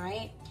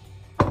tonight.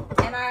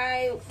 And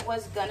I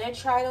was gonna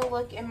try to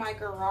look in my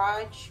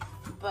garage,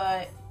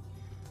 but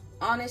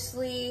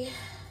honestly,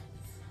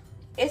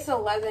 it's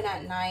 11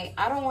 at night.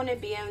 I don't want to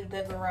be in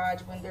the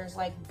garage when there's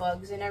like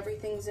bugs and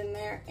everything's in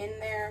there.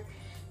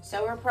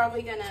 So we're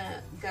probably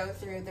gonna go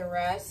through the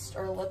rest,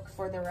 or look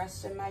for the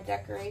rest of my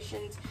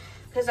decorations,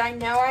 because I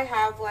know I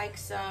have like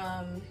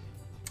some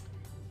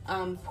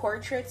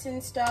portraits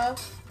and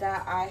stuff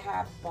that I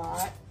have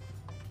bought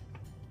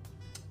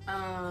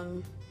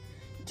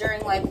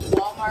during like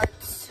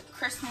Walmart's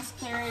Christmas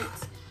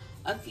clearance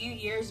a few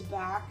years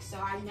back. So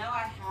I know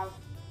I have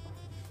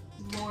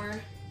more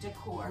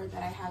decor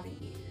that I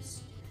haven't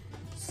used.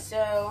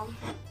 So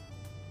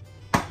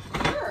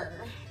sure,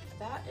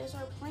 that is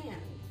our plan.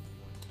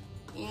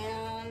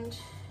 And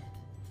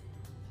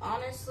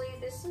honestly,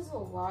 this is a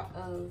lot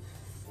of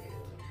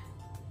food.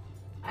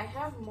 I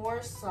have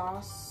more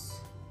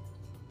sauce,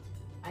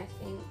 I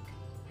think,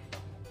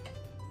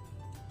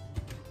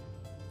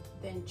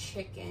 than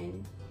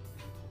chicken,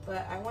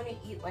 but I want to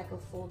eat like a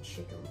full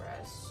chicken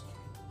breast.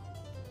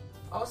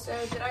 Also,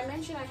 did I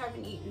mention I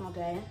haven't eaten all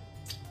day?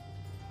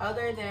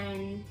 Other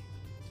than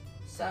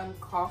some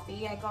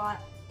coffee I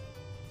got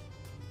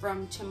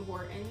from Tim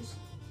Hortons.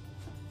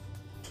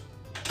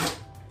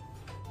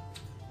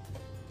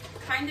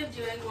 Kind of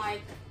doing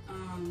like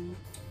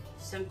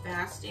some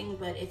fasting,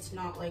 but it's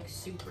not like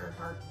super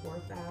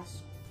hardcore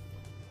fast.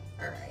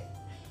 All right.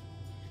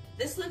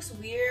 This looks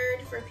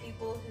weird for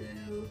people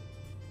who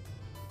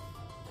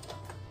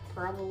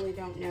probably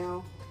don't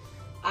know.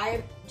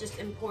 I just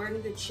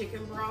imported the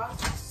chicken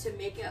broth to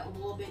make it a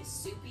little bit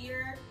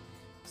soupier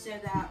so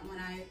that when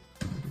I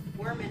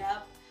warm it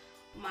up,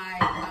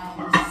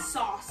 my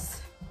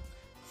sauce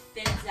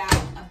thins out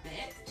a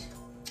bit.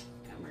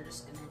 And we're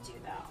just gonna do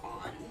that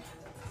on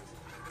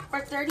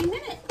for 30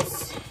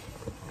 minutes.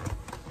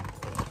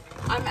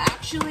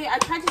 I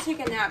tried to take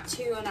a nap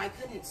too and I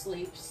couldn't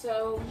sleep.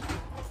 So,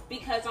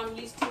 because I'm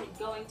used to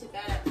going to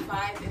bed at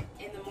 5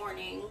 in the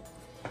morning.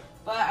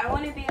 But I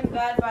want to be in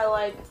bed by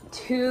like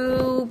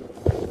 2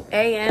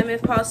 a.m.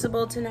 if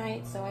possible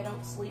tonight, so I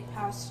don't sleep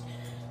past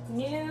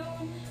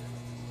noon.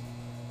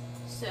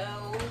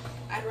 So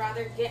I'd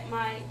rather get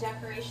my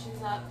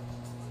decorations up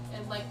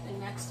in like the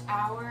next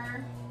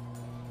hour,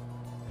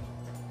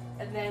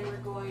 and then we're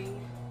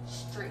going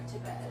straight to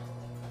bed.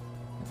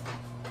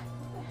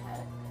 What the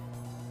heck?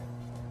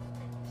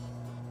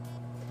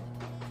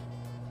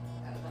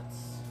 Oh, that's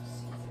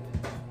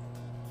seafood.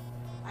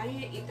 I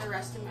need to eat the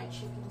rest of my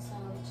chicken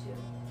salad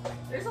too.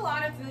 There's a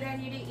lot of food I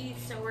need to eat,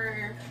 so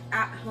we're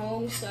at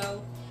home,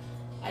 so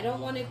I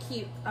don't want to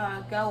keep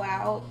go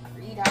out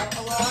or eat out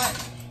a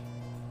lot.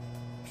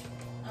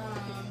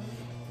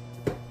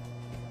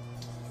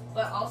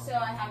 But also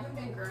I haven't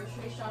been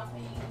grocery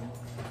shopping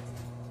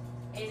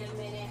in a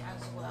minute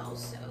as well,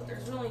 so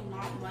there's really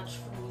not much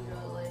for me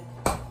to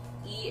like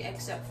eat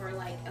except for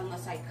like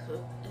unless I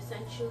cook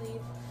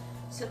essentially.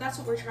 So that's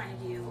what we're trying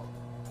to do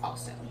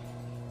also.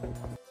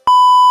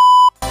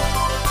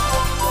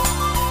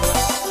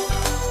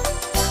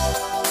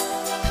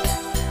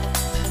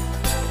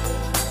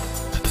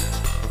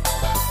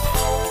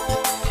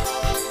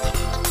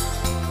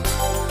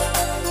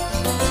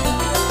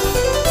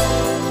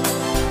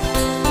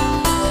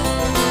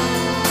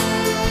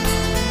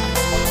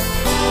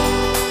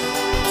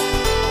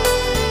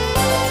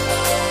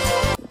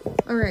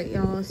 Alright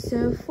y'all,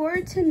 so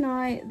for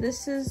tonight,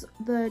 this is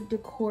the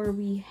decor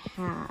we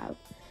have.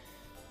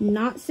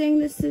 Not saying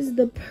this is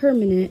the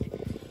permanent.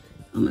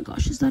 Oh my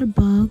gosh, is that a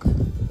bug?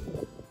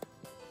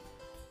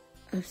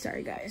 Oh,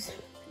 sorry guys.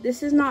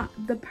 This is not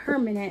the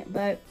permanent,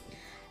 but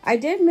I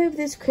did move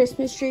this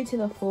Christmas tree to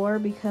the floor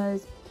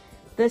because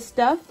the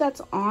stuff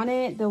that's on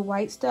it, the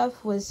white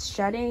stuff, was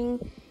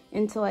shedding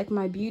into like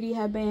my beauty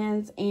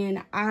headbands,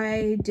 and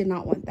I did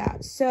not want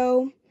that.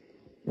 So,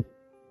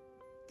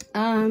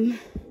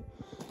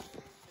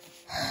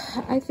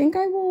 I think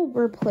I will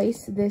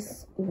replace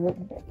this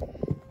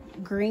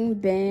green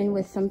bin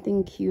with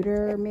something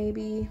cuter,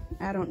 maybe.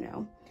 I don't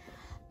know.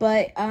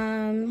 But,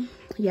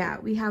 yeah,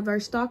 we have our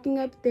stocking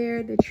up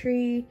there, the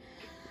tree.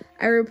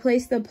 I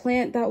replaced the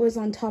plant that was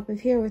on top of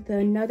here with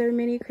another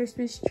mini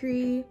Christmas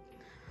tree.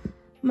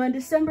 My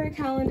December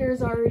calendar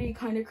is already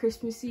kind of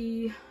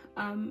Christmassy.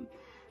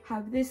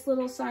 Have this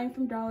little sign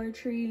from Dollar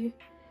Tree.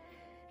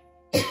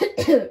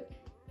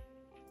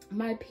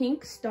 My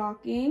pink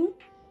stocking.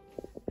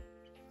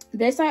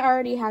 This I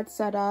already had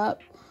set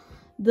up.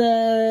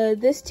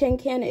 This tin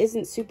can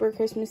isn't super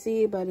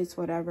Christmassy, but it's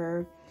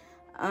whatever.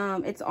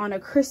 It's on a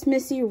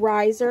Christmassy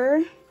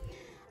riser.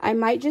 I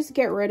might just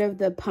get rid of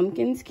the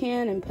pumpkins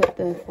can and put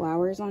the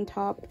flowers on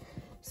top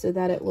so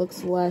that it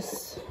looks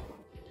less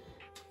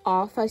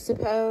off, I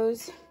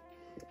suppose.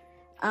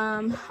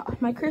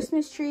 My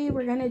Christmas tree,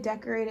 we're gonna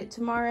decorate it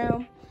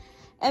tomorrow.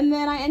 And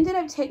then I ended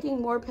up taking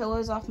more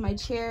pillows off my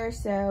chair,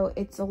 so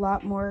it's a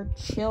lot more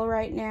chill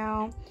right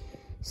now.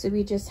 So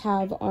we just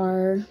have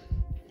our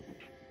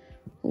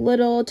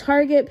little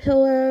Target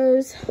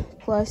pillows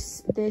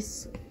plus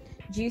this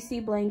juicy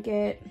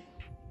blanket.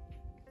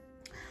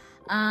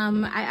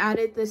 I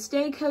added the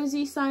Stay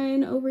Cozy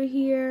sign over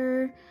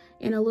here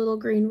and a little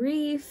green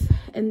wreath,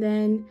 and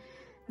then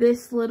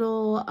this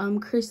little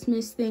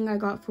Christmas thing I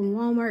got from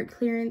Walmart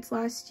clearance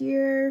last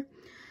year.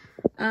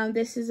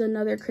 This is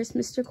another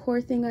Christmas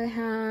decor thing I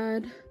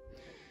had,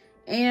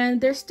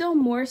 and there's still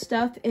more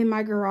stuff in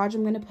my garage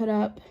I'm gonna put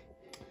up.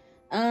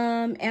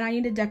 And I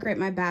need to decorate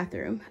my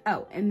bathroom.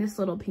 Oh, and this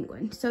little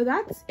penguin. So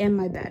that's in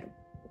my bed.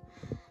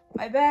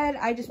 My bed,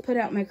 I just put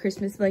out my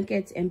Christmas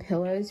blankets and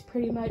pillows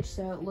pretty much,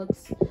 so it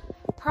looks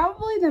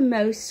probably the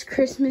most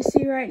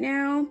Christmassy right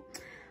now.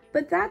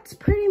 But that's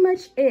pretty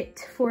much it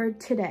for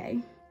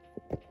today.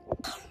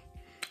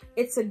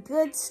 It's a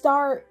good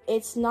start.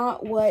 It's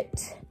not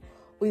what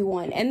we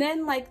want. And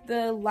then like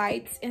the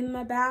lights in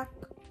my back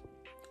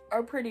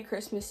are pretty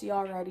Christmassy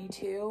already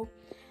too.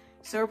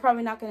 So we're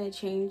probably not going to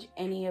change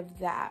any of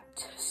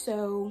that.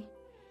 So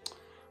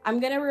I'm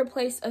going to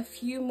replace a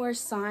few more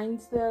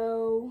signs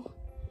though.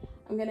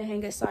 I'm going to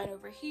hang a sign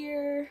over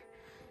here.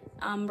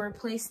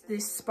 Replace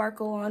this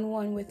sparkle on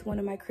one with one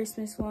of my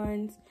Christmas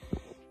ones.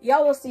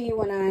 Y'all will see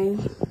when I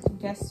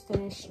guess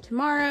finish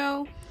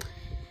tomorrow.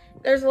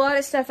 There's a lot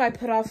of stuff I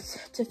put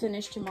off to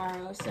finish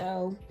tomorrow,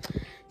 so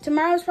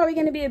tomorrow's probably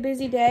going to be a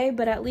busy day,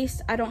 but at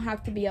least I don't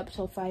have to be up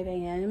till 5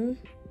 a.m.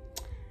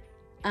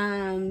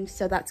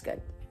 So that's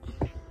good.